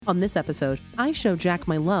On this episode, I show Jack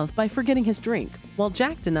my love by forgetting his drink, while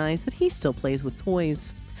Jack denies that he still plays with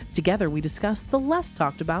toys. Together, we discuss the less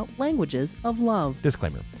talked about languages of love.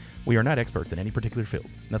 Disclaimer. We are not experts in any particular field.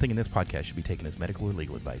 Nothing in this podcast should be taken as medical or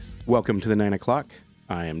legal advice. Welcome to the 9 o'clock.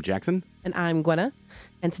 I am Jackson. And I'm Gwenna.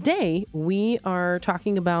 And today, we are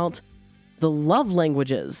talking about the love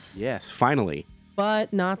languages. Yes, finally.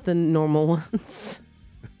 But not the normal ones.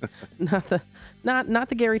 Not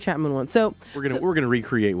the Gary Chapman one. So we're gonna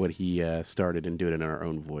recreate what he started and do it in our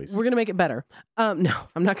own voice. We're gonna make it better. No,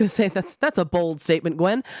 I'm not gonna say that's a bold statement,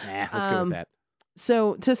 Gwen. Let's go with that.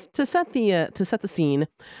 So to set the scene,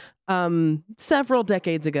 several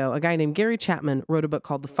decades ago, a guy named Gary Chapman wrote a book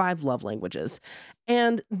called The 5 Love Languages,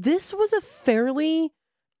 and this was a fairly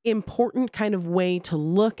important kind of way to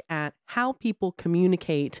look at how people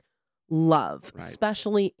communicate love, Right.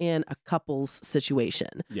 especially in a couple's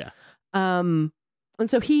situation. Yeah. And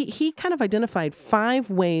so he kind of identified 5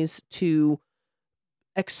 ways to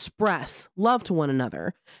express love to one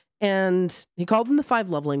another. And he called them the 5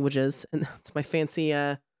 love languages. And that's my fancy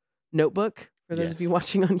notebook. For those of Yes. you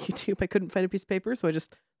watching on YouTube, I couldn't find a piece of paper, so I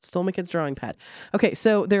just stole my kid's drawing pad. Okay,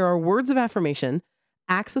 so there are words of affirmation,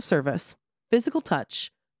 acts of service, physical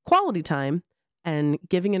touch, quality time, and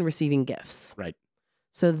giving and receiving gifts. Right.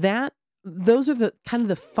 So those are the kind of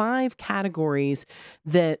the 5 categories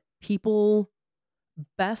that people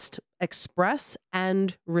best express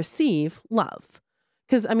and receive love.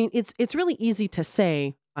 Because I mean, it's really easy to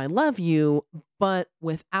say I love you, but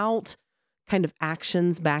without kind of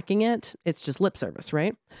actions backing it, it's just lip service,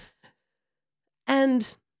 right?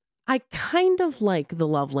 And I kind of like the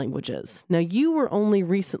love languages. Now, you were only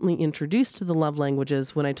recently introduced to the love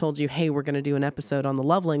languages when I told you, hey, we're going to do an episode on the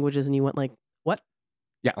love languages, and you went like, what?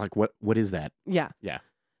 Yeah, like what is that? Yeah. Yeah.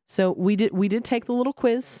 So we did take the little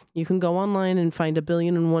quiz. You can go online and find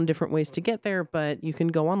 1,000,001 different ways to get there, but you can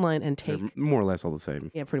go online and take... They're more or less all the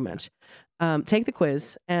same. Yeah, pretty much. Take the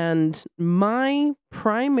quiz. And my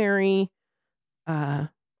primary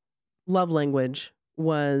love language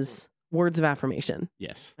was words of affirmation.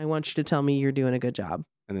 Yes. I want you to tell me you're doing a good job.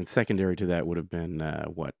 And then secondary to that would have been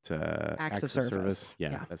Acts of service.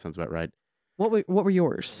 Yeah, Yeah. that sounds about right. What were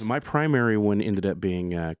yours? So my primary one ended up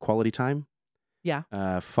being quality time. Yeah.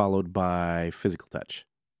 Followed by physical touch.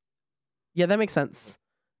 Yeah, that makes sense.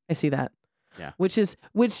 I see that. Yeah.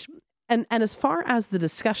 And as far as the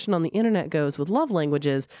discussion on the internet goes with love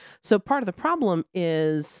languages, so part of the problem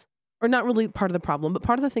is, or not really part of the problem, but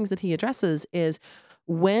part of the things that he addresses is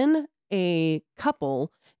when a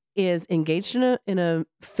couple is engaged in a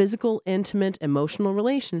physical, intimate, emotional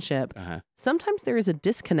relationship, sometimes there is a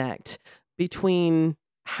disconnect between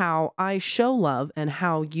how I show love and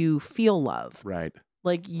how you feel love. Right.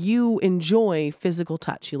 Like you enjoy physical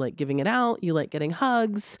touch. You like giving it out. You like getting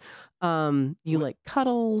hugs. You like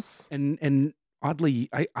cuddles. And oddly,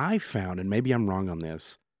 I found, and maybe I'm wrong on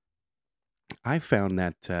this, I found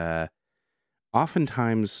that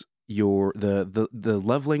oftentimes the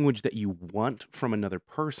love language that you want from another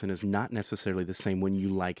person is not necessarily the same when you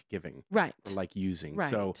like giving Right. or like using. Right.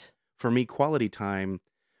 So for me, quality time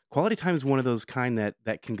is one of those kind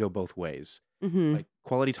that can go both ways. Mm-hmm. Like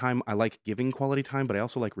quality time, I like giving quality time, but I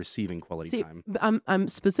also like receiving quality time. I'm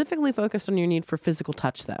specifically focused on your need for physical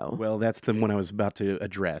touch, though. Well, that's the one I was about to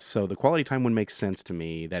address. So the quality time one makes sense to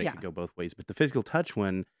me that it Yeah. could go both ways. But the physical touch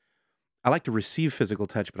one, I like to receive physical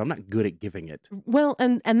touch, but I'm not good at giving it. Well,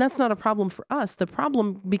 and that's not a problem for us. The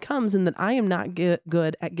problem becomes in that I am not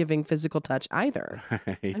good at giving physical touch either.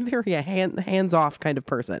 Right. I'm very a hands-off kind of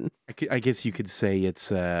person. I guess you could say it's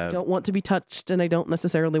Don't want to be touched, and I don't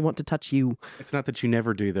necessarily want to touch you. it's not that you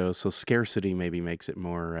never do those. So scarcity maybe makes it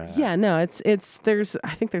more. Yeah, no, I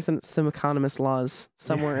think there's some economist laws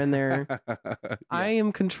somewhere in there. I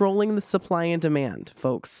am controlling the supply and demand,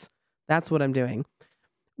 folks. That's what I'm doing.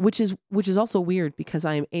 Which is also weird because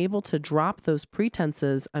I'm able to drop those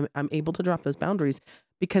pretenses. I'm able to drop those boundaries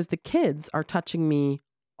because the kids are touching me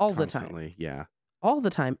all the time. Constantly, yeah. All the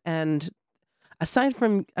time. And aside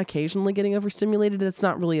from occasionally getting overstimulated, that's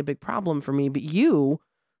not really a big problem for me. But you,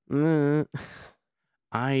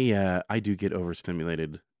 I do get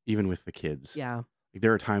overstimulated even with the kids. yeah. Like,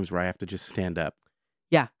 there are times where I have to just stand up.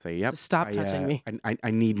 Yeah. Say, yep. Just stop touching me.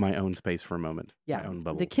 I need my own space for a moment. Yeah. My own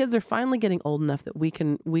bubble. The kids are finally getting old enough that we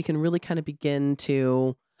can really kind of begin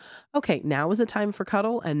to, okay, now is a time for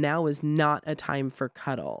cuddle and now is not a time for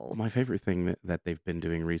cuddle. My favorite thing that they've been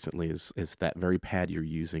doing recently is that very pad you're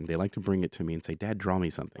using. They like to bring it to me and say, Dad, draw me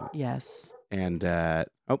something. Yes. And,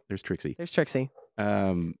 there's Trixie. There's Trixie.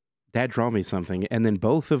 Dad, draw me something. And then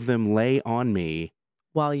both of them lay on me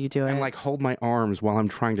while you do it. and like hold my arms while I'm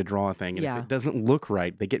trying to draw a thing. And Yeah. if it doesn't look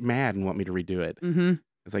right, they get mad and want me to redo it. Mm-hmm.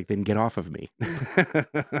 It's like, then get off of me.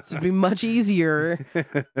 This would be much easier.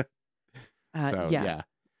 So, yeah.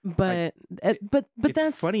 But It's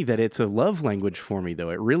that's funny that it's a love language for me, though.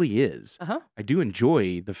 It really is. Uh-huh. I do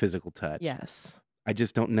enjoy the physical touch. Yes. I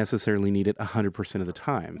just don't necessarily need it 100% of the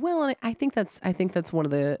time. Well, and I think that's one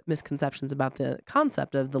of the misconceptions about the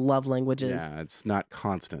concept of the love languages. Yeah, it's not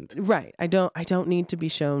constant. Right. I don't need to be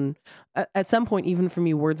shown at some point, even for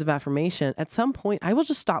me, words of affirmation. At some point, I will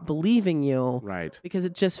just stop believing you Right. because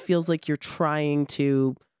it just feels like you're trying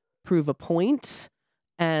to prove a point,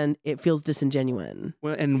 and it feels disingenuine.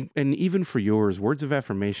 Well, and even for yours, words of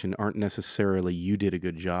affirmation aren't necessarily you did a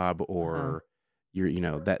good job or you're,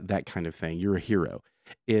 that kind of thing. You're a hero.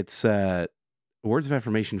 It's words of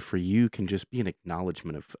affirmation for you can just be an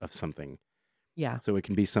acknowledgement of something. Yeah. So it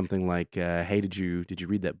can be something like, hey, did you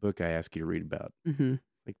read that book I asked you to read about? Mm-hmm.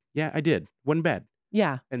 Like, yeah, I did. Wasn't bad.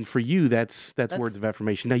 Yeah. And for you, that's words of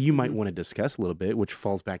affirmation. Now, you might Mhm. want to discuss a little bit, which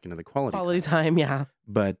falls back into the quality Time. Yeah.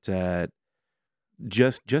 But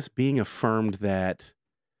just being affirmed that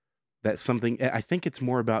something, I think it's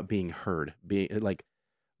more about being heard, being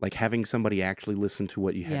like having somebody actually listen to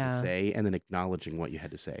what you had to Yeah. say and then acknowledging what you had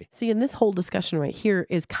to say. See, and this whole discussion right here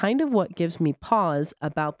is kind of what gives me pause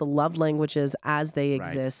about the love languages as they Right.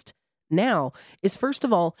 exist now. Is first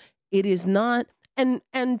of all, it is not, and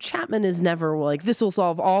Chapman is never like this will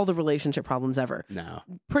solve all the relationship problems ever. No.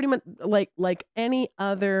 Pretty much like any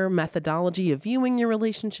other methodology of viewing your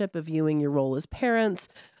relationship, of viewing your role as parents.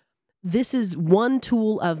 This is one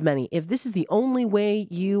tool of many. If this is the only way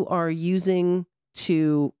you are using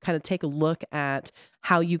to kind of take a look at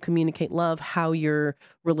how you communicate love, how your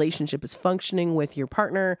relationship is functioning with your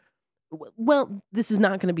partner, well, this is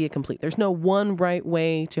not going to be a complete. There's no one right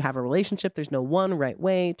way to have a relationship. There's no one right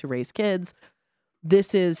way to raise kids.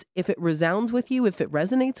 This is, if it resounds with you, if it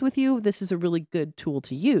resonates with you, this is a really good tool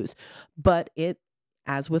to use. But it,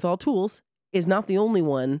 as with all tools, is not the only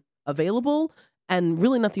one available, and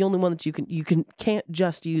really not the only one that can't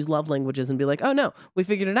just use love languages and be like, oh no, we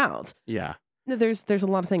figured it out. Yeah. There's a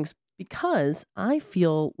lot of things, because I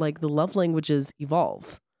feel like the love languages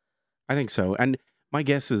evolve. I think so. And my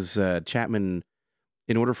guess is Chapman,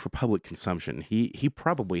 in order for public consumption, he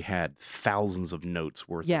probably had thousands of notes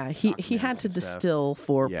worth. Yeah, of he had documents to and stuff. distill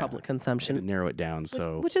for Yeah. public To consumption, narrow it down.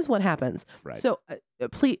 So which is what happens. right. So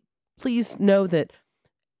please know that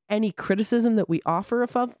any criticism that we offer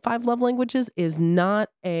of five love languages is not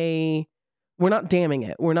we're not damning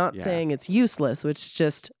it. We're not Yeah. saying it's useless.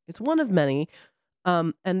 It's one of many.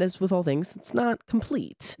 And as with all things, it's not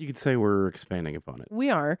complete. You could say we're expanding upon it.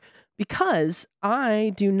 We are, because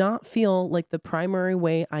I do not feel like the primary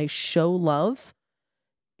way I show love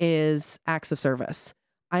is acts of service.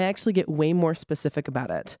 I actually get way more specific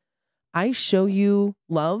about it. I show you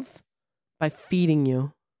love by feeding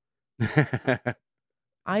you.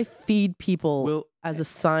 I feed people Well, as a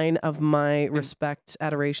sign of my respect,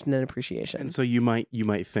 adoration, and appreciation. and so you might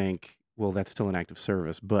think, well, that's still an act of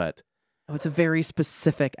service, but It's a very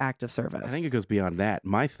specific act of service. I think it goes beyond that.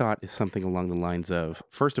 My thought is something along the lines of,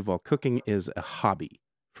 first of all, cooking is a hobby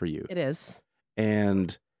for you. It is.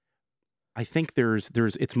 And I think it's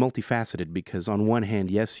multifaceted, because on one hand,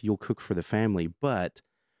 yes, you'll cook for the family, but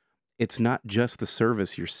it's not just the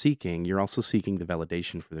service you're seeking. You're also seeking the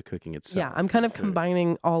validation for the cooking itself. Yeah, I'm for kind the of food.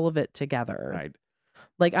 combining all of it together. Right.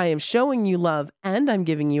 Like, I am showing you love, and I'm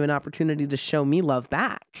giving you an opportunity to show me love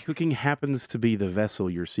back. Cooking happens to be the vessel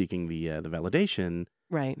you're seeking the validation.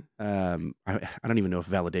 Right. I don't even know if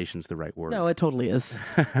validation's the right word. No, it totally is.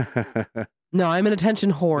 No, I'm an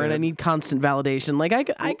attention whore, and Yeah. I need constant validation. Like, I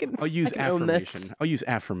can. I'll use I can own this. affirmation. I'll use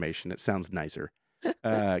affirmation. It sounds nicer.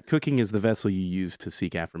 Cooking is the vessel you use to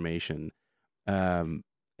seek affirmation.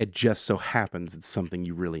 It just so happens it's something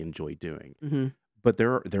you really enjoy doing. hmm But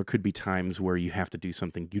there could be times where you have to do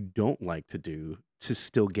something you don't like to do to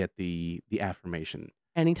still get the affirmation.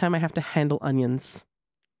 Anytime I have to handle onions.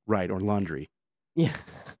 Right, or laundry. Yeah.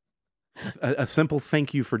 A simple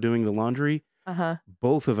thank you for doing the laundry. Uh-huh.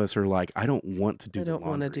 Both of us are like, I don't want to do I the don't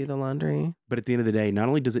laundry. want to do the laundry. But at the end of the day, not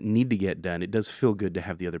only does it need to get done, it does feel good to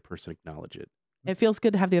have the other person acknowledge it. It feels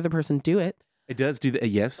good to have the other person do it. It does do that.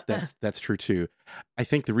 Yes, that's true too. I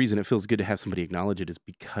think the reason it feels good to have somebody acknowledge it is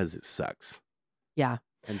because it sucks. Yeah.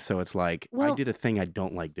 And so it's like, I Well- did a thing I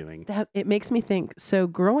don't like doing. That it makes me think. So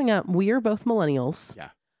growing up, we are both millennials. Yeah.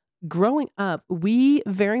 Growing up, we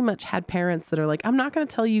very much had parents that are like, I'm not going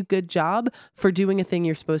to tell you good job for doing a thing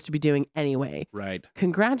you're supposed to be doing anyway. Right.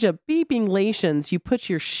 Congratulations, you put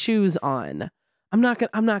your shoes on. I'm not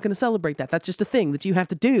gonna celebrate that. That's just a thing that you have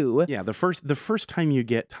to do. Yeah. The first time you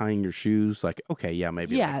get tying your shoes, like, okay, yeah,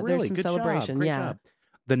 maybe. Yeah, like, there's really some good celebration, Job, great yeah. job.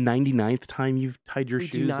 the 99th time you've tied your We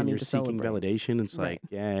do shoes not and need you're to seeking celebrate. validation. It's Right.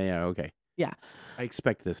 like, yeah, okay. Yeah. I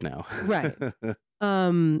expect this now. Right.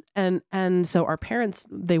 And so our parents,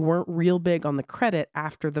 they weren't real big on the credit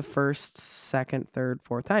after the first, second, third,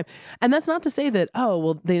 fourth time. And that's not to say that, oh,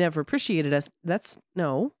 well, they never appreciated us. That's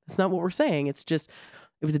not what we're saying. It's just,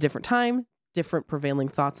 it was a different time, different prevailing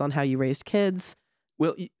thoughts on how you raised kids.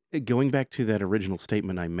 Well, going back to that original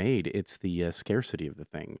statement I made, it's the scarcity of the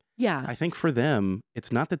thing. Yeah. I think for them,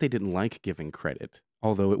 it's not that they didn't like giving credit,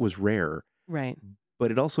 although it was rare, Right.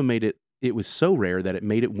 but it also made it was so rare that it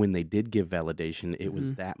made it when they did give validation, it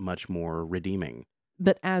was Mhm. that much more redeeming.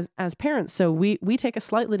 But as parents, so we take a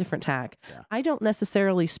slightly different tack. Yeah. I don't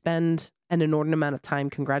necessarily spend an inordinate amount of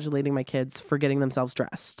time congratulating my kids for getting themselves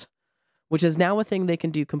dressed, which is now a thing they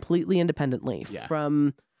can do completely independently. Yeah.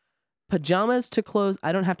 From pajamas to clothes,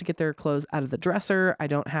 I don't have to get their clothes out of the dresser. I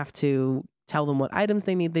don't have to tell them what items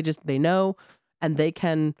they need. They know, and they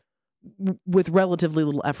can, with relatively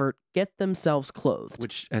little effort, get themselves clothed.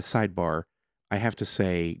 Which, as sidebar, I have to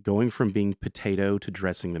say, going from being potato to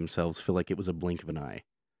dressing themselves feel like it was a blink of an eye.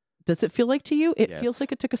 Does it feel like to you? It Yes. feels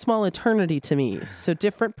like it took a small eternity to me. So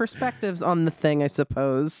different perspectives on the thing, I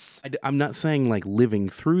suppose. I'm not saying like living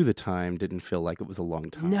through the time didn't feel like it was a long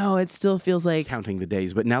time. No, it still feels like Counting the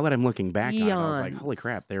days, but now that I'm looking back on it, I was like, holy Eons.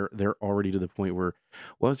 crap, they're already to the point where.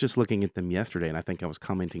 Well, I was just looking at them yesterday, and I think I was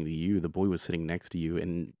commenting to you. The boy was sitting next to you,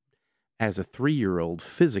 and as a 3-year-old,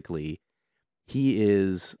 physically,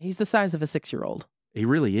 he's the size of a 6-year-old. he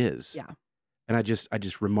really is. Yeah. And I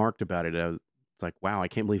just remarked about it. It's like, wow, I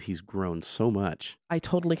can't believe he's grown so much. I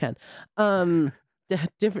totally can.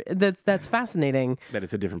 Different. That's fascinating That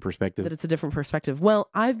it's a different perspective. that it's a different perspective. Well,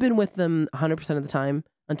 I've been with them 100% of the time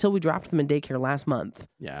until we dropped them in daycare last month.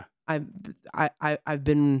 Yeah. I've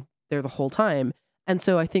been there the whole time. And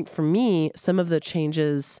so I think for me, some of the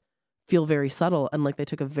changes feel very subtle and like they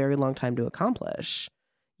took a very long time to accomplish.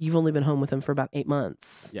 You've only been home with them for about 8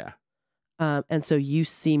 months. Yeah. And so you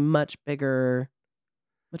see much bigger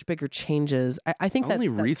changes. I think Only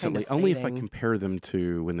that's recently, kind of only if I fading. compare them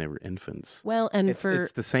to when they were infants. Well, and It's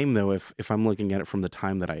the same though. If I'm looking at it from the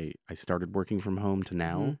time that I started working from home to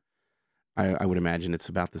now, I would imagine it's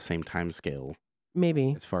about the same time scale.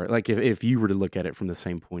 maybe. As far like if you were to look at it from the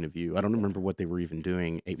same point of view, I don't remember what they were even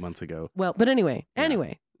doing 8 months ago. Well, but anyway,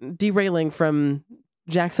 Yeah. derailing from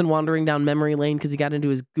Jackson wandering down memory lane because he got into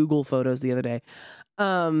his Google photos the other day.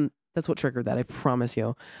 That's what triggered that, I promise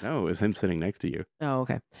you. No, it was him sitting next to you. Oh,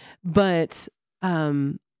 okay. But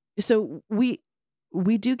so we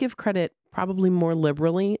do give credit probably more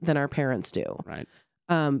liberally than our parents do. Right.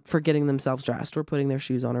 For getting themselves dressed or putting their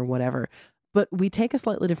shoes on or whatever. But we take a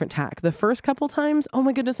slightly different tack. The first couple times, oh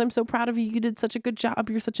my goodness, I'm so proud of you. You did such a good job.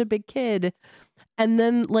 You're such a big kid. And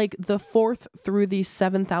then like the 4th through the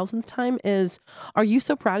 7,000th time is, are you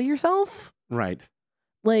so proud of yourself? Right.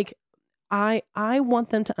 Like I want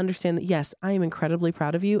them to understand that, yes, I am incredibly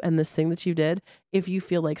proud of you. And this thing that you did, if you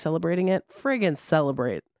feel like celebrating it, friggin'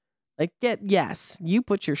 celebrate. Like, yes, you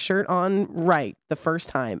put your shirt on right the first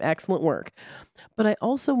time. Excellent work. But I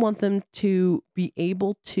also want them to be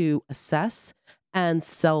able to assess and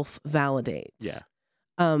self-validate. Yeah.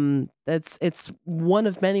 It's one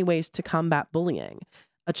of many ways to combat bullying.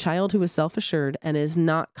 A child who is self-assured and is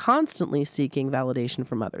not constantly seeking validation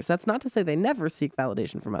from others. That's not to say they never seek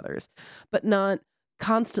validation from others, but not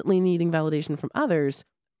constantly needing validation from others,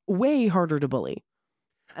 way harder to bully.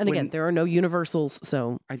 And again, there are no universals,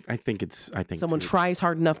 so I think someone too, tries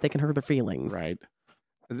hard enough, they can hurt their feelings. right.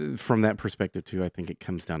 From that perspective too, I think it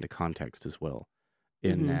comes down to context as well.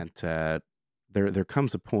 In Mhm. that there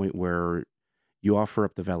comes a point where you offer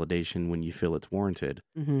up the validation when you feel it's warranted.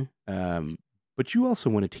 Mm-hmm. But you also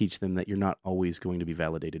want to teach them that you're not always going to be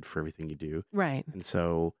validated for everything you do. Right, And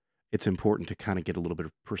so it's important to kind of get a little bit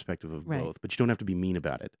of perspective of Right. both, but you don't have to be mean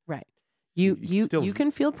about it. right. You can You still- can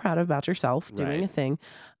feel proud about yourself doing Right. a thing.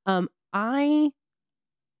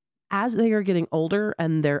 As they are getting older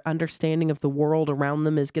and their understanding of the world around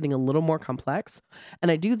them is getting a little more complex, and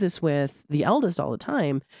I do this with the eldest all the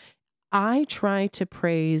time, I try to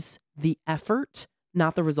praise the effort,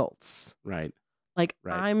 not the results. Right. Like,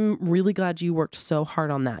 Right. I'm really glad you worked so hard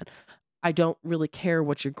on that. I don't really care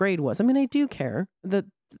what your grade was. I mean, I do care.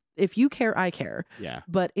 If you care, I care. Yeah.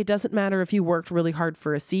 But it doesn't matter if you worked really hard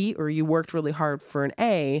for a C or you worked really hard for an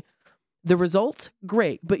A. The results,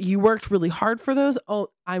 great. But you worked really hard for those. Oh,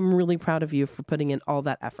 I'm really proud of you for putting in all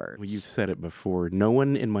that effort. Well, you've said it before. No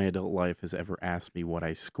one in my adult life has ever asked me what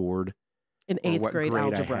I scored in or 8th what grade grade I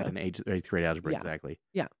algebra. had in eighth grade algebra. Yeah. Exactly.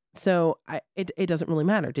 So it doesn't really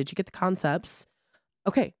matter. Did you get the concepts?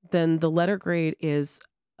 Okay, then the letter grade is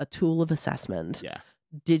a tool of assessment. Yeah.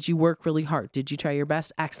 Did you work really hard? Did you try your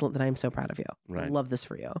best? Excellent. Then I'm so proud of you. I Right. love this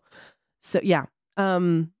for you. So yeah.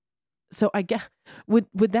 So I guess would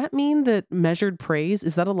that mean that measured praise,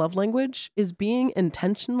 is that a love language? Is being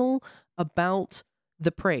intentional about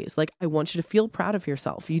the praise? Like, I want you to feel proud of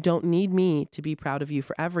yourself. You don't need me to be proud of you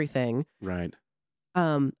for everything. Right.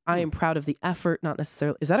 I am proud of the effort, not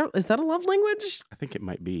necessarily. Is that a love language? I think it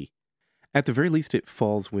might be. At the very least, it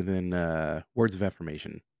falls within words of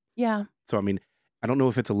affirmation. Yeah. So I mean, I don't know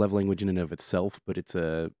if it's a love language in and of itself, but it's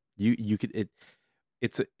a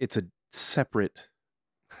it's a separate.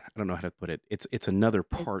 I don't know how to put it. It's another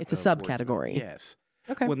part. It's a of words of- subcategory. Yes.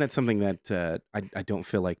 Okay. Well, that's something that I don't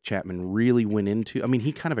feel like Chapman really went into. I mean,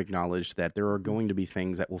 he kind of acknowledged that there are going to be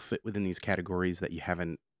things that will fit within these categories that you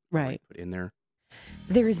haven't Right. put in there.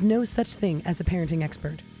 There is no such thing as a parenting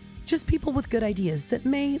expert, just people with good ideas that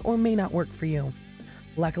may or may not work for you.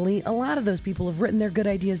 Luckily, a lot of those people have written their good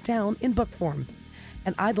ideas down in book form,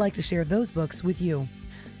 and I'd like to share those books with you.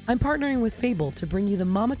 I'm partnering with Fable to bring you the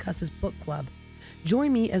Mama Cusses Book Club.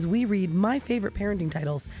 Join me as we read my favorite parenting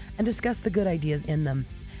titles and discuss the good ideas in them.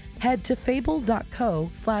 Head to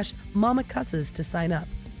fable.co/mamacusses to sign up.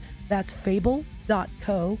 That's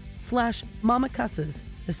fable.co/mamacusses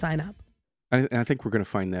to sign up. I think we're going to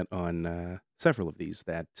find that on several of these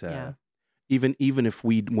that Yeah. even if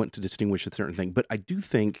we want to distinguish a certain thing, but I do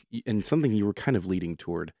think, and something you were kind of leading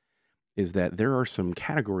toward, is that there are some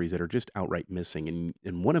categories that are just outright missing,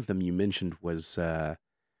 and one of them you mentioned was, or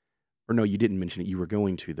no, you didn't mention it. You were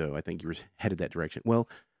going to, though. I think you were headed that direction. Well,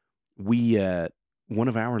 we one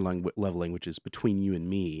of our love languages between you and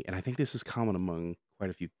me, and I think this is common among quite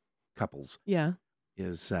a few couples, Yeah.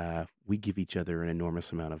 is we give each other an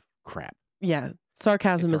enormous amount of crap. Yeah.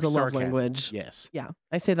 Sarcasm It's is a our love sarcasm. language. Yes. Yeah.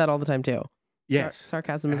 I say that all the time too. Yes.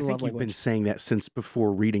 Sarcasm And is I a think love you've been language. saying that since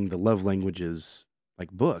before reading the love languages like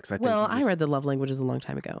books. I think Well, you I just- read the love languages a long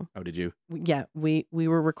time ago. Oh, did you? Yeah, we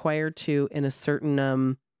were required to in a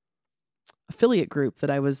certain affiliate group that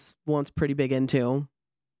I was once pretty big into.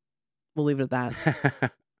 We'll leave it at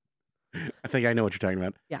that. I think I know what you're talking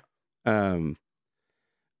about. Yeah.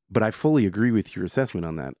 But I fully agree with your assessment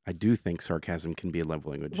on that. I do think sarcasm can be a love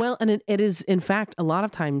language. Well, and it is in fact a lot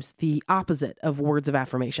of times the opposite of words of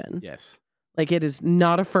affirmation. yes. Like, it is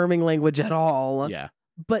not affirming language at all. Yeah.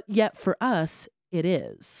 But yet for us it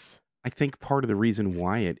is. I think part of the reason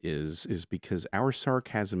why it is because our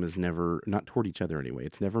sarcasm is never, not toward each other anyway,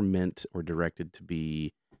 it's never meant or directed to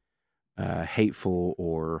be hateful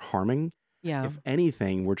or harming. Yeah. If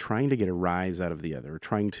anything, we're trying to get a rise out of the other,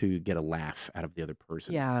 trying to get a laugh out of the other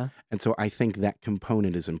person. Yeah. And so I think that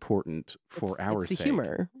component is important for our it's the sake.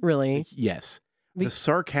 humor, really. Yes. We- The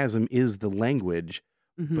sarcasm is the language,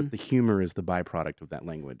 Mhm. but the humor is the byproduct of that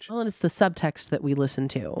language. Well, and it's the subtext that we listen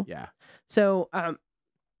to. Yeah. So,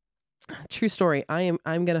 true story. I'm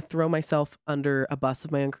going to throw myself under a bus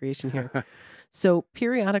of my own creation here. So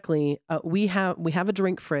periodically, we have a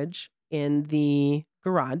drink fridge in the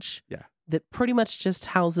garage. Yeah. That pretty much just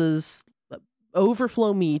houses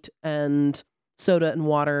overflow meat and soda and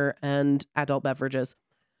water and adult beverages.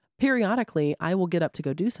 Periodically, I will get up to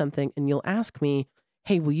go do something, and you'll ask me,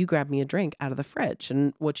 "Hey, will you grab me a drink out of the fridge?"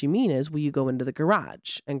 And what you mean is, will you go into the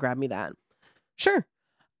garage and grab me that? Sure.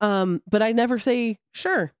 But I never say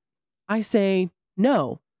sure. I say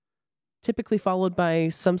no, typically followed by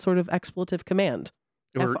some sort of expletive command.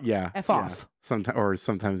 Or F- yeah. F yeah. off.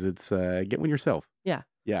 Sometimes it's get one yourself. Yeah.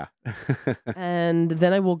 Yeah. And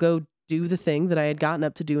then I will go do the thing that I had gotten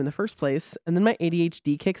up to do in the first place. And then my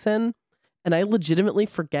ADHD kicks in, and I legitimately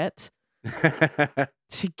forget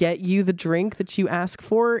to get you the drink that you ask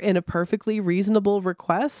for in a perfectly reasonable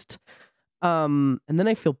request. And then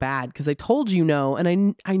I feel bad because I told you no,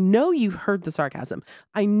 and I know you heard the sarcasm.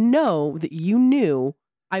 I know that you knew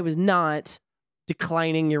I was not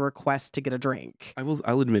declining your request to get a drink.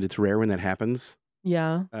 I'll admit it's rare when that happens.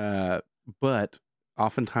 Yeah. But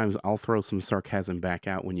oftentimes I'll throw some sarcasm back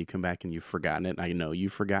out when you come back and you've forgotten it. I know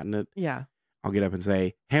you've forgotten it. Yeah. I'll get up and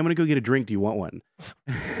say, "Hey, I'm gonna go get a drink. Do you want one?"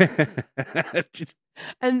 Just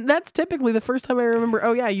And that's typically the first time I remember,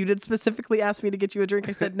 oh yeah, you did specifically ask me to get you a drink.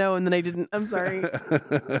 I said no, and then I didn't. I'm sorry.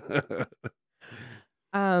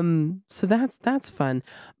 So that's fun.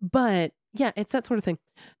 But yeah, it's that sort of thing.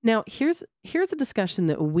 Now, here's a discussion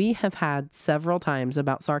that we have had several times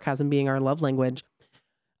about sarcasm being our love language.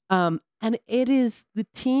 And it is the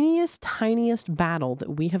teeniest, tiniest battle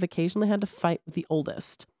that we have occasionally had to fight with the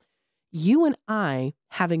oldest. You and I,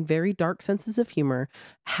 having very dark senses of humor,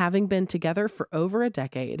 having been together for over a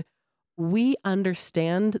decade, we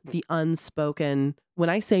understand the unspoken. When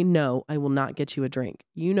I say no, I will not get you a drink.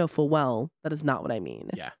 You know full well that is not what I mean.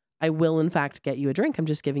 Yeah. I will, in fact, get you a drink. I'm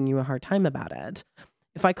just giving you a hard time about it.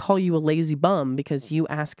 if I call you a lazy bum because you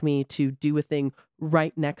ask me to do a thing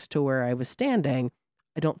right next to where I was standing,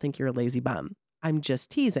 I don't think you're a lazy bum. I'm just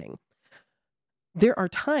teasing. There are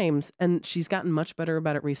times, and she's gotten much better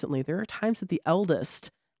about it recently, there are times that the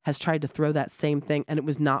eldest has tried to throw that same thing and it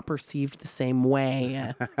was not perceived the same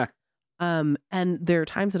way. And there are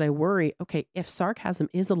times that I worry, okay, if sarcasm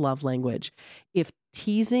is a love language, if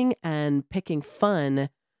teasing and picking fun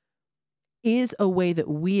is a way that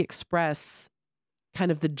we express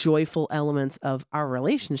kind of the joyful elements of our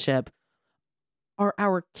relationship, are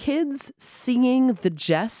our kids seeing the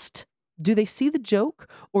jest? Do they see the joke,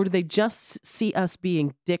 or do they just see us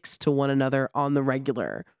being dicks to one another on the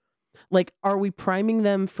regular? Like, are we priming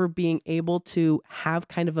them for being able to have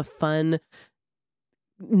kind of a fun,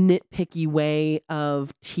 nitpicky way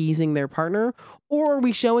of teasing their partner? Or are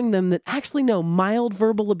we showing them that actually, no, mild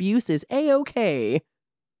verbal abuse is A-okay?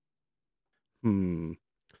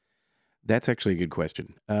 That's actually a good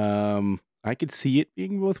question. I could see it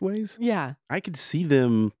being both ways. Yeah. I could see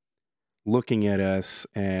them looking at us,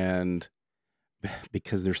 and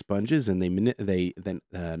because they're sponges and they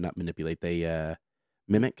not manipulate, they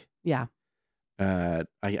mimic. Yeah. I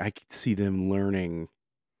could see them learning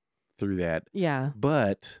through that. Yeah.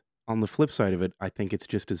 But on the flip side of it, I think it's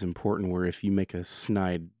just as important where if you make a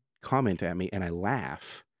snide comment at me and I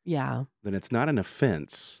laugh, Yeah. then it's not an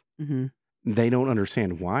offense. Mm-hmm. They don't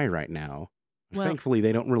understand why right now. Well- Thankfully,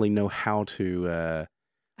 they don't really know how to.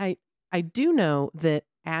 I do know that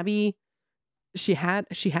Abby, she had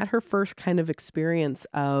her first kind of experience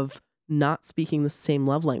of not speaking the same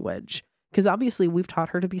love language, because obviously we've taught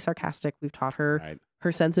her to be sarcastic. We've taught her Right.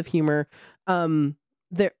 her sense of humor.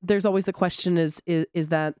 There's always the question is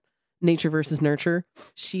that nature versus nurture?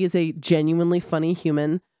 She is a genuinely funny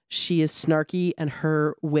human. She is snarky and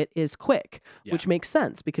her wit is quick, Yeah. which makes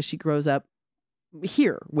sense because she grows up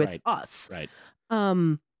here with Right. us. Right.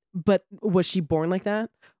 But was she born like that?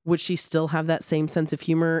 Would she still have that same sense of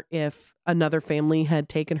humor if another family had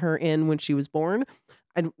taken her in when she was born?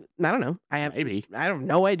 I don't know. Maybe. I have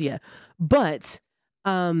no idea. But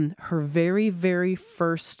her very, very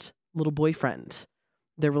first little boyfriend,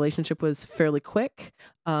 their relationship was fairly quick.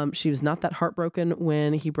 She was not that heartbroken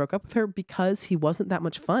when he broke up with her because he wasn't that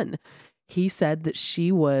much fun. He said that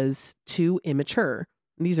she was too immature.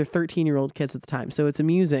 And these are 13-year-old kids at the time. So it's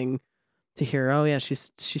amusing to hear, oh yeah, she's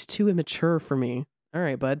too immature for me. All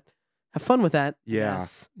right, bud. Have fun with that. Yeah.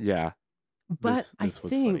 Yes. Yeah. But This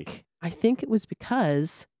was funny. I think it was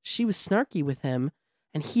because she was snarky with him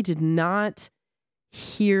and he did not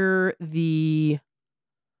hear he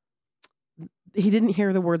didn't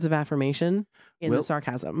hear the words of affirmation in the Well-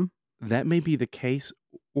 sarcasm. That may be the case,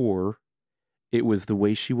 or it was the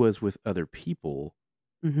way she was with other people.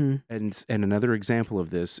 Mm-hmm. And another example of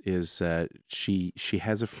this is she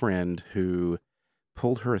has a friend who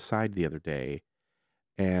pulled her aside the other day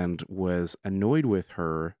and was annoyed with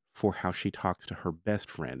her for how she talks to her best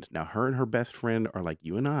friend. Now, her and her best friend are like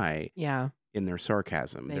you and I Yeah. in their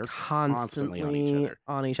sarcasm. They They're constantly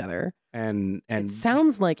on each other. And it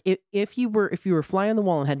sounds like if you were fly on the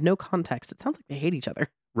wall and had no context, it sounds like they hate each other.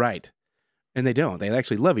 right. And they don't. They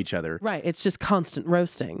actually love each other. Right. It's just constant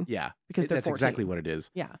roasting. Yeah. Because they're That's exactly 14. what it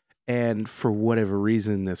is. Yeah. And for whatever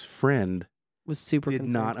reason, this friend Was super did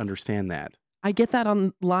concerned. not understand that. I get that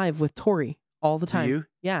on live with Tori all the Do time. you?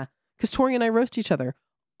 Yeah. Because Tori and I roast each other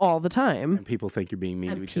all the time. And people think you're being mean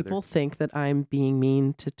to And each people think that I'm being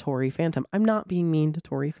mean to Tori Phantom. I'm not being mean to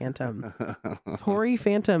Tori Phantom. other. Tori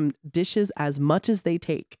Phantom dishes as much as they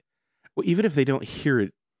take. Well, even if they don't hear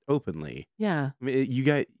it openly, Yeah. I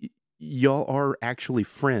mean, y'all are actually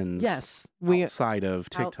friends. Yes. We outside of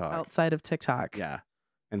out- TikTok. outside of TikTok. Yeah,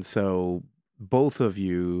 and so both of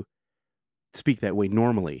you speak that way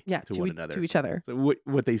normally. Yeah. to one another. To each other. So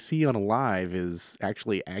what they see on a live is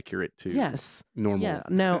actually accurate to Yes. normal. Yeah.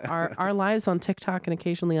 No, our lives on TikTok and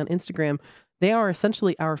occasionally on Instagram, they are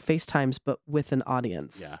essentially our FaceTimes, but with an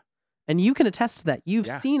audience. Yeah. And you can attest to that. You've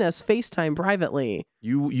Yeah. seen us FaceTime privately.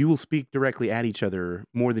 You will speak directly at each other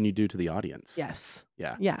more than you do to the audience. Yes.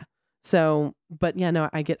 Yeah. Yeah. So, but yeah, no,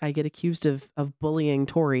 I get accused of bullying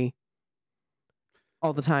Tori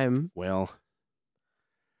all the time, Well,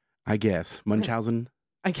 I guess Munchausen.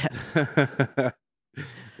 I guess.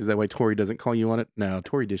 Is that why Tori doesn't call you on it? No,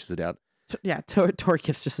 Tori dishes it out. Yeah, Tori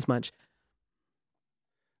gives just as much.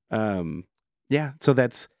 Yeah, so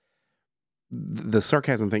that's the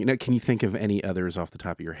sarcasm thing. Now, can you think of any others off the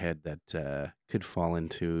top of your head that could fall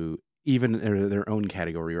into even their own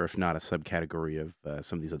category, or if not a subcategory of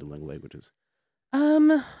some of these other languages?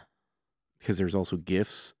 Because there's also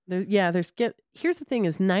gifts. There's here's the thing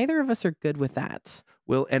is neither of us are good with that.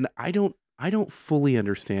 Well, and I don't fully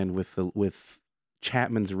understand with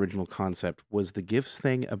Chapman's original concept, was the gifts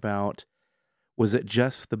thing about, was it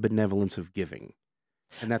just the benevolence of giving?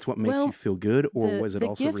 And that's what makes Well, you feel good, or was it the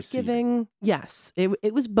also gift receiving? giving? Yes,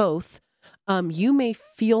 it was both. You may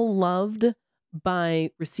feel loved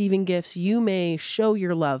by receiving gifts. You may show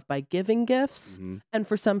your love by giving gifts, Mhm. and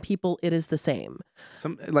for some people, it is the same.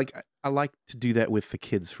 I like to do that with the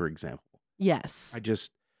kids, for example. Yes. I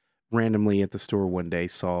just randomly at the store one day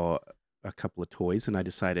saw a couple of toys, and I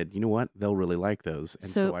decided, you know what, they'll really like those, and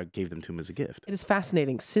so So I gave them to them as a gift. it is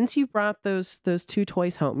fascinating. Since you brought those two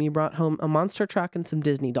toys home, you brought home a monster truck and some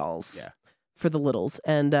Disney dolls. Yeah. For the littles,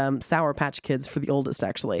 and Sour Patch Kids for the oldest,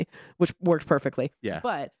 actually, which worked perfectly. Yeah.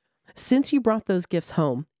 But since you brought those gifts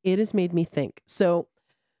home, it has made me think. So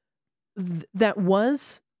that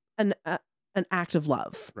was an act of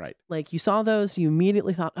love. Right. Like, you saw those, you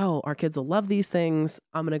immediately thought, "Oh, our kids will love these things.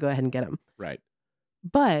 I'm going to go ahead and get them." Right.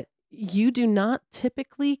 But you do not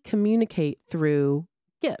typically communicate through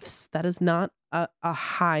gifts. That is not a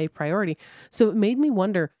high priority. So it made me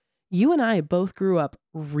wonder. You and I both grew up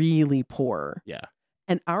really poor. Yeah.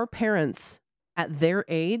 And our parents at their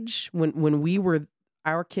age, when we were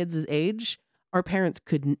our kids' age, our parents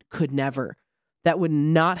could never. That would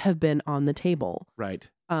not have been on the table. Right.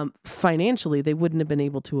 Financially, they wouldn't have been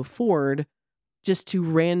able to afford just to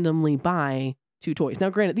randomly buy two toys. Now,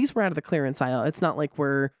 granted, these were out of the clearance aisle. It's not like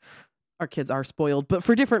our kids are spoiled, but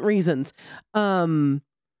for different reasons. And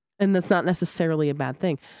that's not necessarily a bad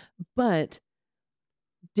thing. But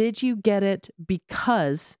did you get it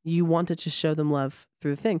because you wanted to show them love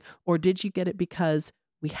through the thing? Or did you get it because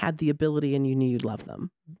we had the ability and you knew you'd love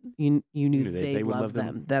them? You knew they would love love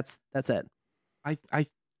them. them. That's it. I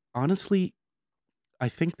honestly, I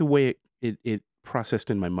think the way it processed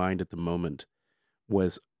in my mind at the moment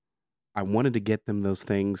was I wanted to get them those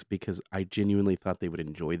things because I genuinely thought they would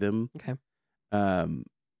enjoy them. Okay.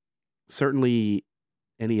 Certainly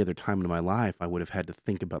any other time in my life, I would have had to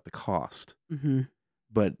think about the cost. Mm-hmm.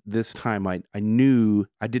 But this time I knew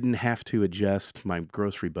I didn't have to adjust my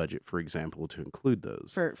grocery budget, for example, to include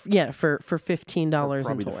those. For $15 in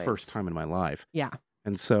Probably toys. the first time in my life. Yeah.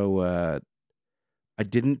 And so I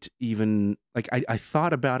didn't even I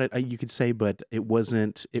thought about it, you could say, but it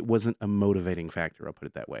wasn't a motivating factor. I'll put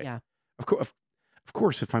it that way. Yeah. Of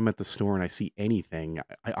course, if I'm at the store and I see anything,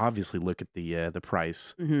 I obviously look at the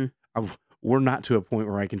price. Mm-hmm. We're not to a point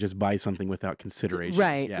where I can just buy something without consideration.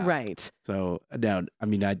 Right. Yeah. Right. So now, I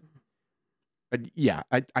mean, I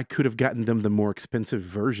could have gotten them the more expensive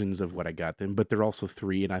versions of what I got them, but they're also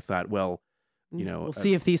 3, and I thought, well, you know, We'll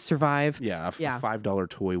see if these survive. yeah, a Yeah. $5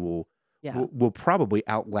 toy will Yeah. will probably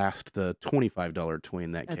outlast the $25 toy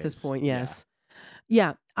in that case. At this point, Yeah. yes.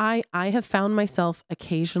 Yeah. I have found myself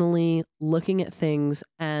occasionally looking at things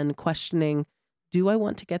and questioning, do I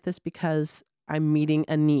want to get this because I'm meeting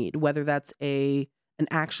a need, whether that's an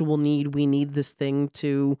actual need, we need this thing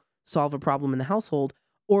to solve a problem in the household,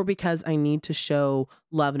 or because I need to show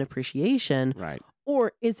love and appreciation, Right.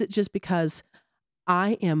 or is it just because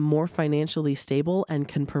I am more financially stable and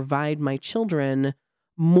can provide my children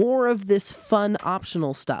more of this fun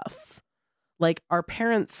optional stuff? Like, our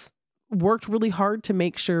parents worked really hard to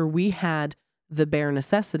make sure we had the bare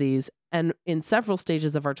necessities, and in several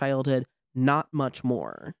stages of our childhood, not much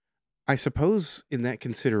more. I suppose in that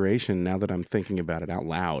consideration, now that I'm thinking about it out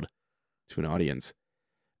loud to an audience,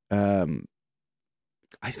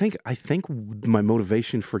 I think my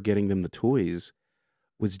motivation for getting them the toys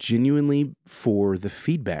was genuinely for the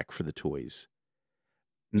feedback for the toys.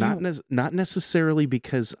 Not necessarily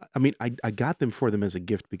because, I mean, I got them for them as a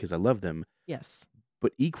gift because I love them, Yes.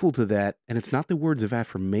 but equal to that, and it's not the words of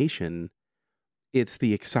affirmation, it's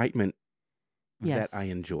the excitement Yes. that I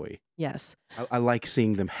enjoy. Yes. I like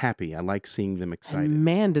seeing them happy. I like seeing them excited. And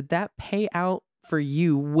man, did that pay out for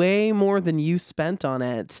you way more than you spent on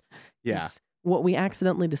it. Yeah. Is what we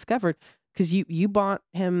accidentally discovered, because you bought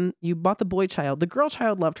the boy child. The girl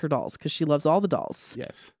child loved her dolls because she loves all the dolls.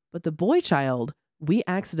 Yes. But the boy child, we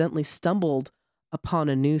accidentally stumbled upon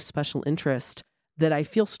a new special interest that I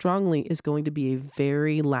feel strongly is going to be a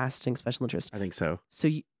very lasting special interest. I think so. So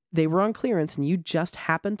they were on clearance, and you just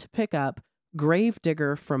happened to pick up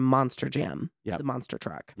Gravedigger from Monster Jam, Yep. the monster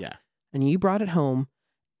truck. Yeah. And you brought it home,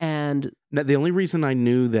 and Now, the only reason I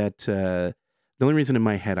knew that, the only reason in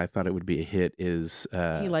my head I thought it would be a hit is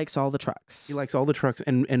he likes all the trucks. he likes all the trucks,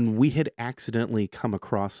 and we had accidentally come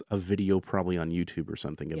across a video probably on YouTube or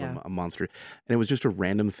something of Yeah. a monster, and it was just a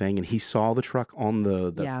random thing, and he saw the truck on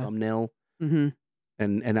the Yeah. thumbnail, Mm-hmm.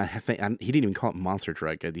 and I think he didn't even call it monster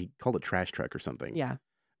truck, he called it trash truck or something. Yeah.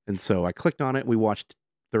 And so I clicked on it, we watched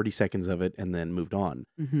 30 seconds of it, and then moved on.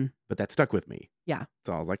 Mm-hmm. But that stuck with me. Yeah.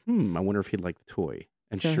 So I was like, I wonder if he'd like the toy.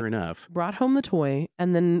 And So- sure enough, Brought home the toy,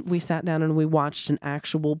 and then we sat down and we watched an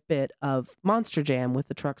actual bit of Monster Jam with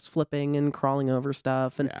the trucks flipping and crawling over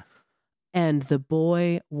stuff. And the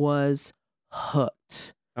boy was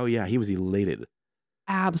hooked. Oh yeah, he was elated.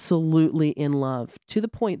 Absolutely in love, to the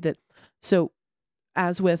point that, so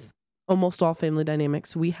as with almost all family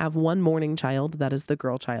dynamics, we have one morning child, that is the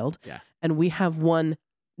girl child. Yeah. And we have one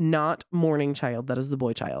not morning child, that is the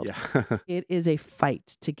boy child. Yeah. It is a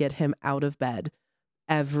fight to get him out of bed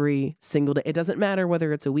every single day. It doesn't matter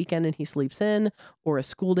whether it's a weekend and he sleeps in or a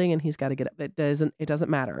school day and he's got to get up. It doesn't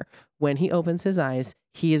matter. When he opens his eyes,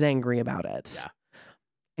 he is angry about it. Yeah.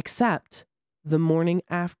 Except the morning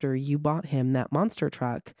after you bought him that monster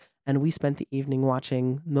truck and we spent the evening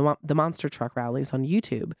watching the monster truck rallies on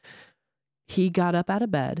YouTube. He got up out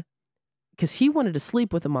of bed because he wanted to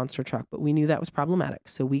sleep with the monster truck, but we knew that was problematic.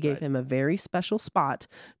 So we gave Right. him a very special spot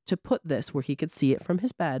to put this where he could see it from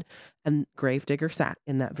his bed. And Gravedigger sat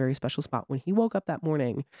in that very special spot. When he woke up that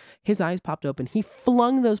morning, his eyes popped open. He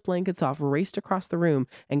flung those blankets off, raced across the room,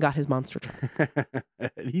 and got his monster truck.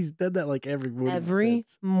 He's done that like every morning. Every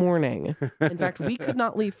since. morning. In fact, we could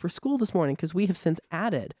not leave for school this morning because we have since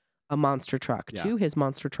added a monster truck Yeah. to his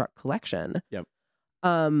monster truck collection. Yep.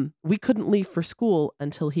 We couldn't leave for school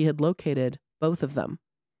until he had located both of them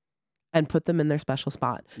and put them in their special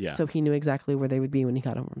spot. Yeah. So he knew exactly where they would be when he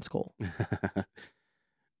got home from school.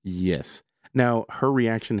 Yes. Now, her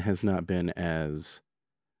reaction has not been as,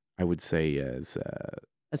 I would say, as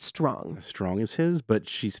Strong. strong as his, but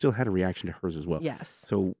she still had a reaction to hers as well. Yes.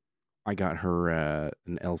 So I got her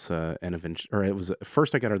an Elsa, and eventually, or it was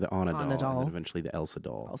first I got her the Anna doll, doll. and then eventually the Elsa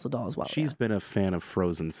doll. Also doll as well. She's been a fan of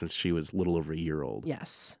Frozen since she was a little over a year old.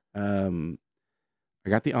 Yes. I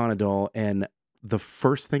got the Anna doll, and the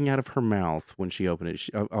first thing out of her mouth when she opened it,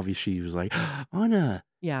 obviously she was like, Anna.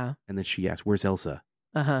 Yeah. And then she asked, "Where's Elsa?"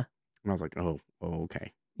 Uh-huh. And I was like, oh,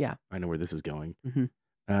 okay. Yeah. I know where this is going. Mhm.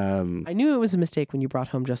 Um, I knew it was a mistake when you brought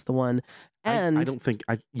home just the one. And I don't think,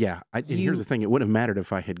 and here's the thing, it wouldn't have mattered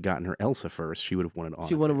if I had gotten her Elsa first. She would have wanted Anna.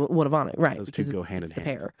 she would too. have on it. Right. Those two because go it's- hand it's in the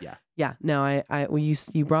hand. pair. Yeah. Yeah, no,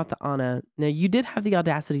 you brought the Anna. Now you did have the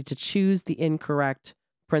audacity to choose the incorrect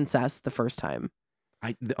princess the first time.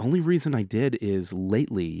 The only reason I did is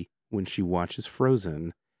lately when she watches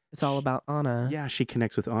Frozen, It's all about Anna. yeah, she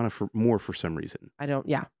connects with Anna for some reason. I don't.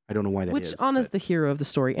 Yeah, I don't know why that is. which Anna's but- the hero of the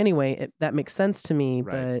story anyway. That makes sense to me.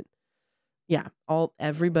 Right. But yeah,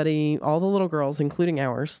 everybody, all the little girls, including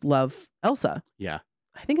ours, love Elsa. yeah,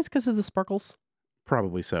 I think it's because of the sparkles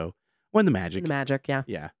probably so. When the magic, and the magic. Yeah.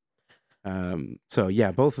 yeah. So yeah,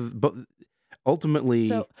 both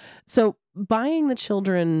ultimately, So buying the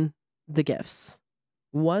children the gifts,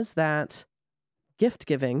 was that gift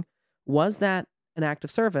giving? Was that an act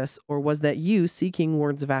of service, or was that you seeking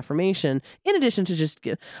words of affirmation in addition to just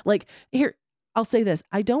like, here, I'll say this.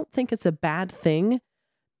 I don't think it's a bad thing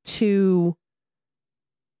to,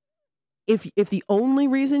 if the only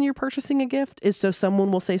reason you're purchasing a gift is so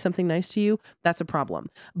someone will say something nice to you, that's a problem.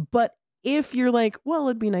 But if you're like, well,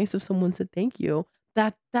 it'd be nice if someone said thank you,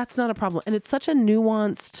 that's not a problem. And it's such a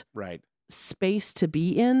nuanced right. space to be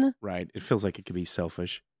in. Right. It feels like it could be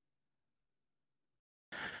selfish.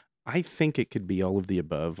 I think it could be all of the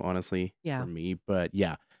above, honestly, Yeah. for me. But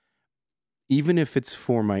yeah, even if it's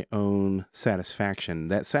for my own satisfaction,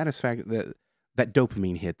 that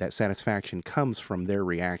dopamine hit, that satisfaction comes from their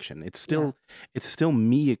reaction. It's still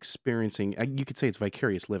me experiencing. You could say it's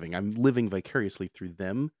vicarious living. I'm living vicariously through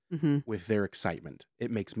them Mm-hmm. with their excitement.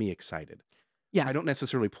 It makes me excited. Yeah. I don't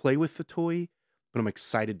necessarily play with the toy, but I'm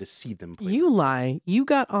excited to see them play. You lie. You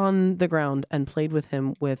got on the ground and played with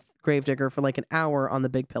him with Gravedigger for like an hour on the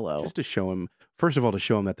big pillow. Just to show him, first of all, to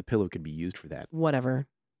show him that the pillow could be used for that. Whatever.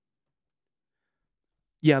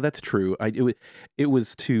 Yeah, that's true. It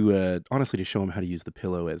was to honestly to show him how to use the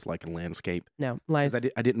pillow as like a landscape. No, 'Cause lies.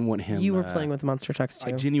 I didn't want him. You were playing with the monster trucks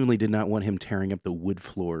I too. genuinely did not want him tearing up the wood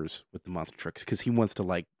floors with the monster trucks because he wants to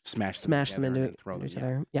like smash them them together into and throw them. each Yeah.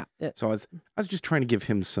 other. Yeah. So I was just trying to give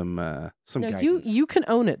him some No, guidance. you can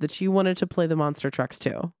own it that you wanted to play the monster trucks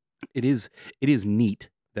too. It is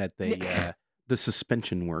neat that they the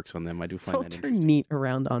suspension works on them. I do find Don't that turn interesting. neat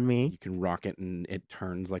around on me. You can rock it and it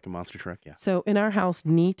turns like a monster truck. Yeah. So in our house,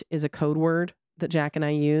 neat is a code word that Jack and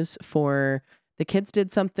I use for the kids did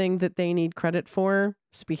something that they need credit for.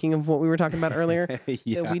 Speaking of what we were talking about earlier,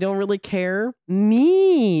 Yeah. that we don't really care.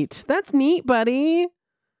 Neat. That's neat, buddy.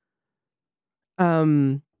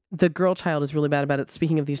 The girl child is really bad about it.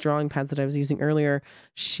 Speaking of these drawing pads that I was using earlier,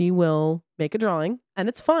 she will make a drawing and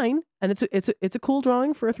it's fine. And it's a cool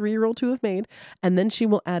drawing for a 3-year-old to have made. And then she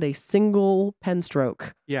will add a single pen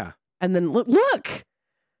stroke. Yeah. And then look,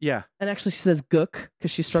 Yeah. And actually, she says gook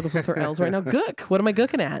because she struggles with her L's right now. Gook. What am I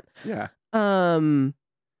gooking at? Yeah.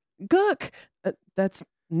 Gook. That's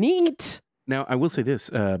neat. Now, I will say this.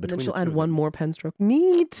 And Between then she'll the two add of one them, more pen stroke.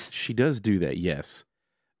 Neat. she does do that, yes.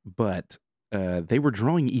 But they were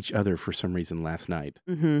drawing each other for some reason last night.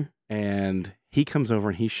 Mm-hmm. And he comes over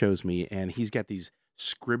and he shows me, and he's got these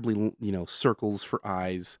scribbly, circles for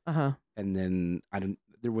eyes. Uh-huh. And then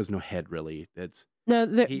there was no head really. No,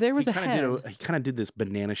 there was a head. He kind of did this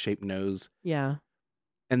banana shaped nose. Yeah.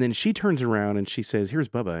 And then she turns around and she says, "Here's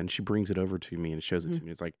Bubba," and she brings it over to me and shows it Mhm. to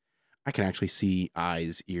me. It's like I can actually see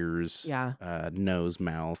eyes, ears, Yeah. nose,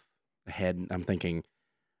 mouth, head. And I'm thinking,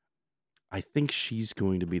 I think she's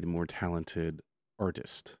going to be the more talented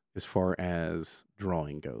artist as far as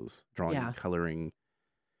drawing goes, drawing Yeah. and coloring.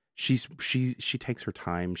 She takes her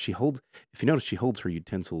time. If you notice, she holds her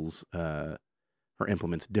utensils, her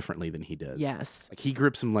implements differently than he does. Yes. Like he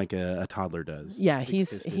grips them like a toddler does. Yeah,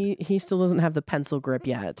 big-fisted. he still doesn't have the pencil grip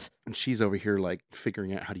yet. And she's over here like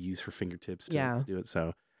figuring out how to use her fingertips Yeah. to do it.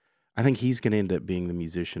 So I think he's going to end up being the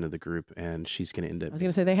musician of the group, and she's going to end up. I was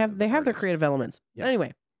gonna say they have their artist. creative elements. Yeah. But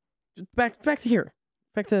anyway, back to here.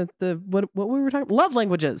 Back to what we were talking about. Love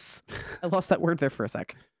languages. I lost that word there for a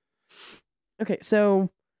sec. Okay,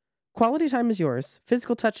 so quality time is yours.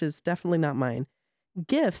 Physical touch is definitely not mine.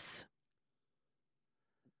 Gifts.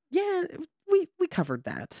 Yeah, we covered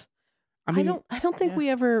that. I mean, I don't think yeah. we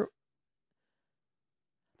ever.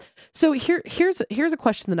 So here's a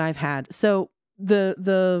question that I've had. So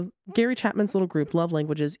the Gary Chapman's little group, Love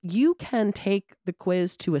Languages, you can take the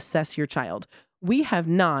quiz to assess your child. We have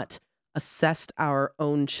not assessed our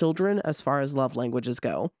own children as far as love languages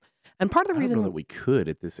go. And part of I the don't reason know that we could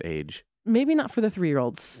at this age. maybe not for the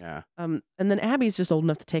 3-year-olds. Yeah. And then Abby's just old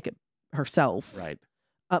enough to take it herself. Right.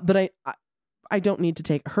 But I don't need to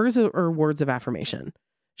take hers are words of affirmation.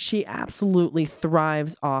 She absolutely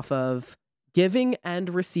thrives off of giving and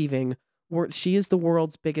receiving. She is the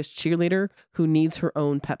world's biggest cheerleader who needs her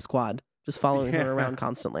own pep squad, just following Yeah. her around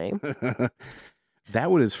constantly. That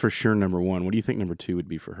one is for sure number one. What do you think number two would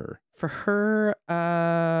be for her? For her,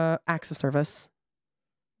 acts of service.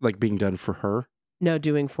 Like being done for her? No,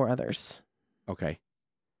 doing for others. Okay.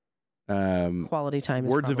 Quality time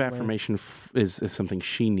is Words of probably- affirmation is something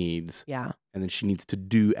she needs, Yeah, and then she needs to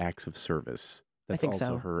do acts of service. That's think also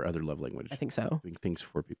so. her other love language. I think so. Doing things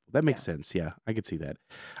for people. That makes sense. Yeah, I could see that.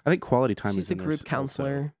 I think quality time She's is the in there group also.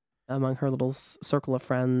 counselor among her little circle of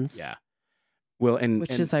friends. Yeah. Well, and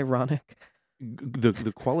Which is ironic.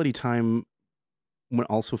 the quality time one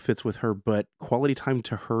also fits with her, but quality time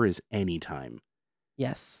to her is any time.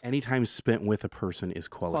 Yes. Any time spent with a person is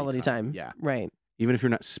quality Time. Yeah. Right. Even if you're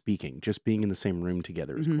not speaking, just being in the same room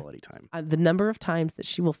together is Mhm. quality time. The number of times that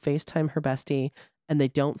she will FaceTime her bestie and they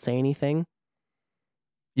don't say anything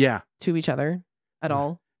Yeah. to each other at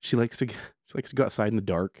all. She likes to go outside in the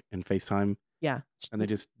dark and FaceTime, Yeah. and they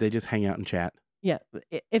just hang out and chat. Yeah.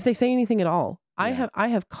 If they say anything at all. Yeah. I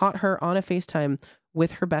have caught her on a FaceTime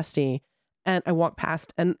with her bestie and I walk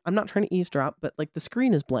past and I'm not trying to eavesdrop, but like the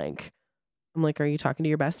screen is blank. I'm like, "Are you talking to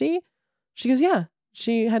your bestie?" She goes, "Yeah.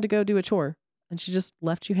 She had to go do a chore and she just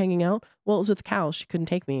left you hanging out." Well, it was with the cows. She couldn't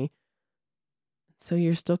take me. So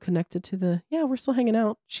you're still connected to yeah, we're still hanging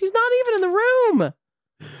out. She's not even in the room.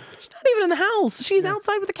 She's not even in the house. She's Yeah.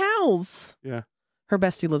 outside with the cows. Yeah. Her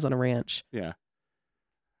bestie lives on a ranch. Yeah.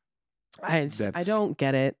 I That's- don't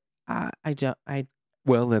get it.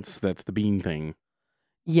 Well, that's the bean thing.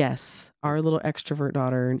 Yes, our It's- little extrovert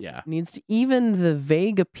daughter Yeah. needs to, even the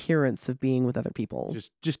vague appearance of being with other people.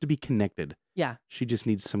 Just to be connected. Yeah, She just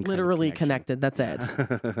needs some literally kind of connected. That's it.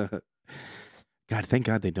 connection. God, thank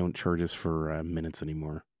God they don't charge us for minutes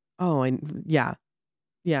anymore. Oh, yeah.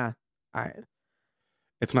 All right.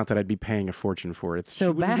 It's not that I'd be paying a fortune for it. It's So she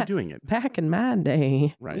wouldn't be back- doing it. Back in my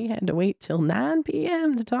day, Right. we had to wait till 9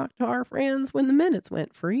 p.m. to talk to our friends when the minutes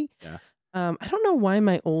went free. Yeah. I don't know why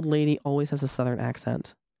my old lady always has a southern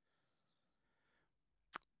accent.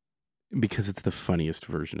 Because it's the funniest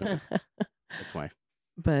version of it. That's why.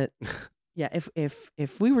 But yeah,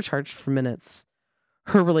 if we were charged for minutes,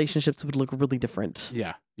 her relationships would look really different.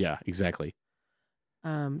 Yeah, exactly.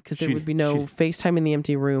 Because there She'd- would be no FaceTime in the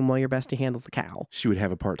empty room while your bestie handles the cow. She would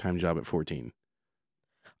have a part-time job at 14.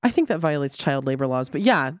 I think that violates child labor laws, but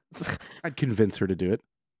yeah, I'd convince her to do it.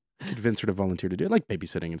 Convince her to volunteer to do it, like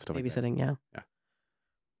babysitting and stuff like that. babysitting, yeah.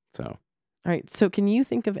 So, All right. So can you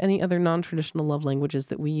think of any other non-traditional love languages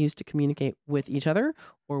that we use to communicate with each other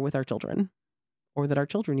or with our children? Or that our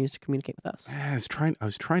children use to communicate with us? I was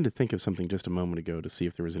trying to think of something just a moment ago to see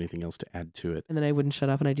if there was anything else to add to it. And then I wouldn't shut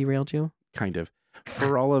up and I derailed you. Kind of.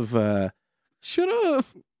 For all of Shut up.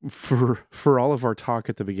 For all of our talk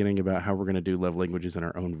at the beginning about how we're going to do love languages in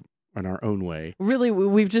our own way. Really,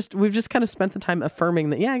 we've just kind of spent the time affirming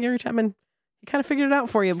that, yeah, Gary Chapman, he kind of figured it out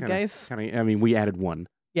for you, guys. I mean, we added one.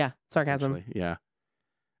 Yeah, sarcasm. essentially. Yeah.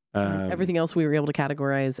 Everything else we were able to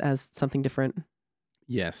categorize as something different.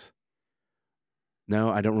 Yes. No,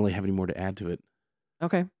 I don't really have any more to add to it.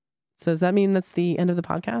 Okay. So does that mean that's the end of the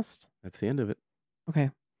podcast? That's the end of it, Okay.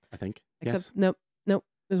 I think. Except Yes. nope.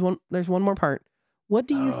 There's one more part. What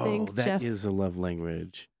do you think, that Jeff? is a love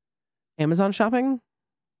language. Amazon shopping?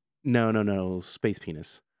 No. Space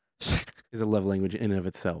penis is a love language in and of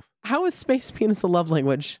itself. How is space penis a love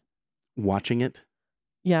language? Watching it,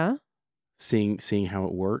 Yeah. seeing how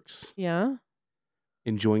it works, Yeah.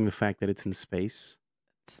 enjoying the fact that it's in space,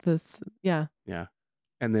 It's this. Yeah.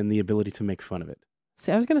 and then the ability to make fun of it.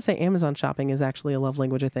 See, I was going to say Amazon shopping is actually a love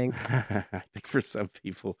language, I think. I think for some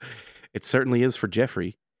people, it certainly is for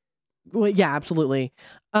Jeffrey. Well, yeah, absolutely.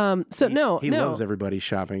 He loves everybody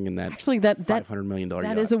shopping in that Actually, that $500 million that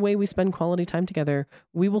yacht. is a way we spend quality time together.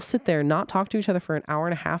 We will sit there, not talk to each other for an hour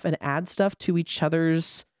and a half, and add stuff to each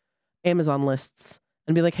other's Amazon lists,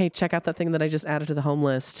 and be like, "Hey, check out that thing that I just added to the home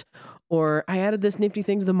list," or "I added this nifty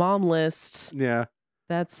thing to the mom list." Yeah,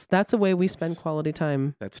 That's a way we spend quality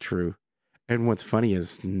time. that's true. And what's funny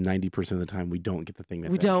is 90% of the time we don't get the thing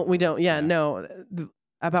that We don't. Yeah, no.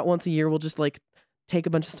 About once a year, we'll just like take a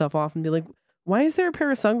bunch of stuff off and be like, "Why is there a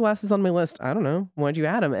pair of sunglasses on my list? I don't know. Why'd you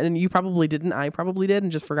add them?" And you probably didn't. I probably did,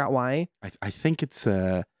 and just forgot why. I think it's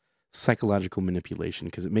psychological manipulation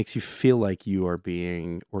because it makes you feel like you are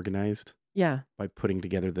being organized Yeah. by putting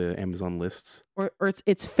together the Amazon lists. Or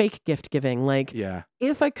it's fake gift giving. Like, Yeah.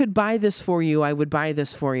 if I could buy this for you, I would buy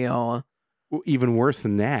this for you. Well, even worse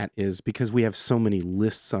than that is because we have so many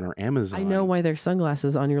lists on our Amazon. I know why there's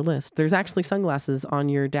sunglasses on your list. There's actually sunglasses on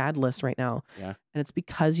your dad list right now. Yeah. And it's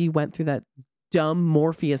because you went through that dumb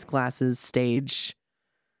Morpheus glasses stage.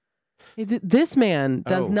 This man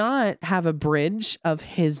does Oh. not have a bridge of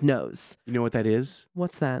his nose. You know what that is?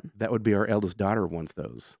 What's that? That would be our eldest daughter wants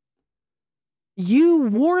those. You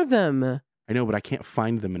wore them. I know, but I can't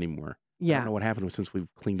find them anymore. I don't Yeah. know what happened since we've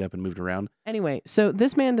cleaned up and moved around. Anyway, so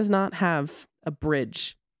this man does not have a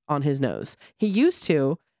bridge on his nose. He used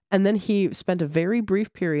to, and then he spent a very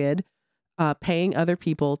brief period paying other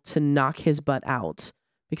people to knock his butt out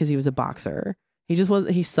because he was a boxer.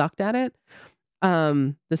 He sucked at it.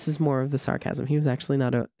 This is more of the sarcasm. He was actually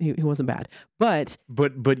he wasn't bad. But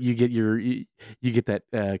you get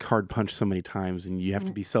that card punched so many times, and you have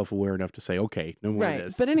to be self-aware enough to say, okay, no more of right.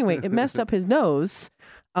 this. But anyway, it messed up his nose,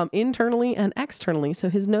 internally and externally. So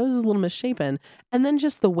his nose is a little misshapen. And then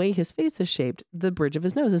just the way his face is shaped, the bridge of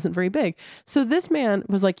his nose isn't very big. So this man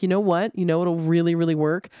was like, you know what? You know, it'll really, really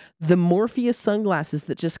work. The Morpheus sunglasses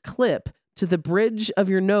that just clip to the bridge of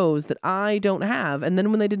your nose that I don't have. And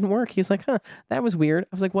then when they didn't work, he's like, that was weird.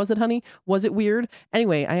 I was like, was it, honey? Was it weird?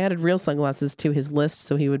 Anyway, I added real sunglasses to his list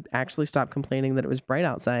so he would actually stop complaining that it was bright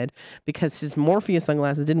outside because his Morpheus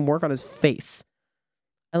sunglasses didn't work on his face.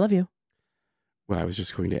 I love you. Well, I was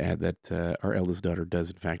just going to add that our eldest daughter does,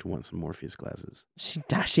 in fact, want some Morpheus glasses.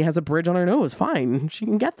 She has a bridge on her nose. Fine. She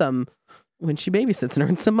can get them when she babysits and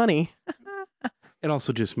earns some money. It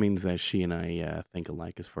also just means that she and I think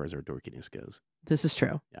alike as far as our dorkiness goes. This is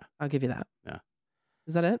true. Yeah. I'll give you that. Yeah.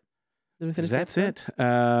 Is that it? Did we finish That's that?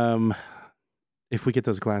 it. If we get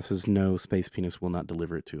those glasses, no, Space Penis will not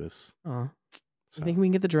deliver it to us. Oh. So, You think we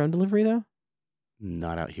can get the drone delivery though?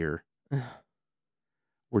 not out here.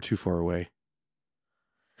 We're too far away.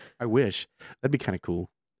 I wish. That'd be kind of cool.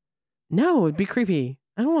 No, it'd be creepy.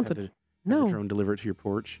 I don't want Have the. the No. drone deliver it to your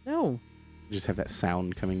porch. No. Just have that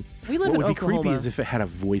sound coming. We live What in would be Oklahoma. creepy is if it had a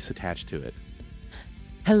voice attached to it.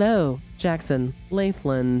 Hello, Jackson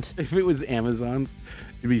Lathland. If it was Amazon's,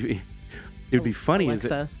 it'd be funny.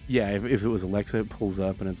 Alexa. If it was Alexa, it pulls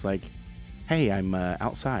up and it's like, "Hey, I'm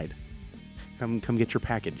outside. Come get your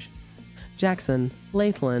package." Jackson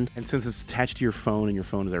Lathland. And since it's attached to your phone and your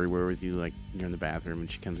phone is everywhere with you, like you're in the bathroom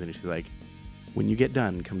and she comes in and she's like, "When you get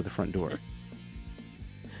done, come to the front door."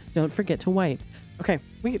 Don't forget to wipe. Okay.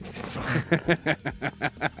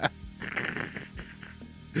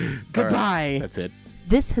 Goodbye. That's it.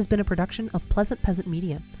 This has been a production of Pleasant Peasant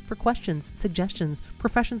Media. For questions, suggestions,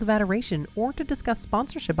 professions of adoration, or to discuss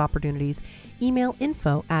sponsorship opportunities, email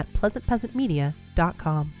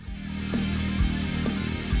info@pleasantpeasantmedia.com.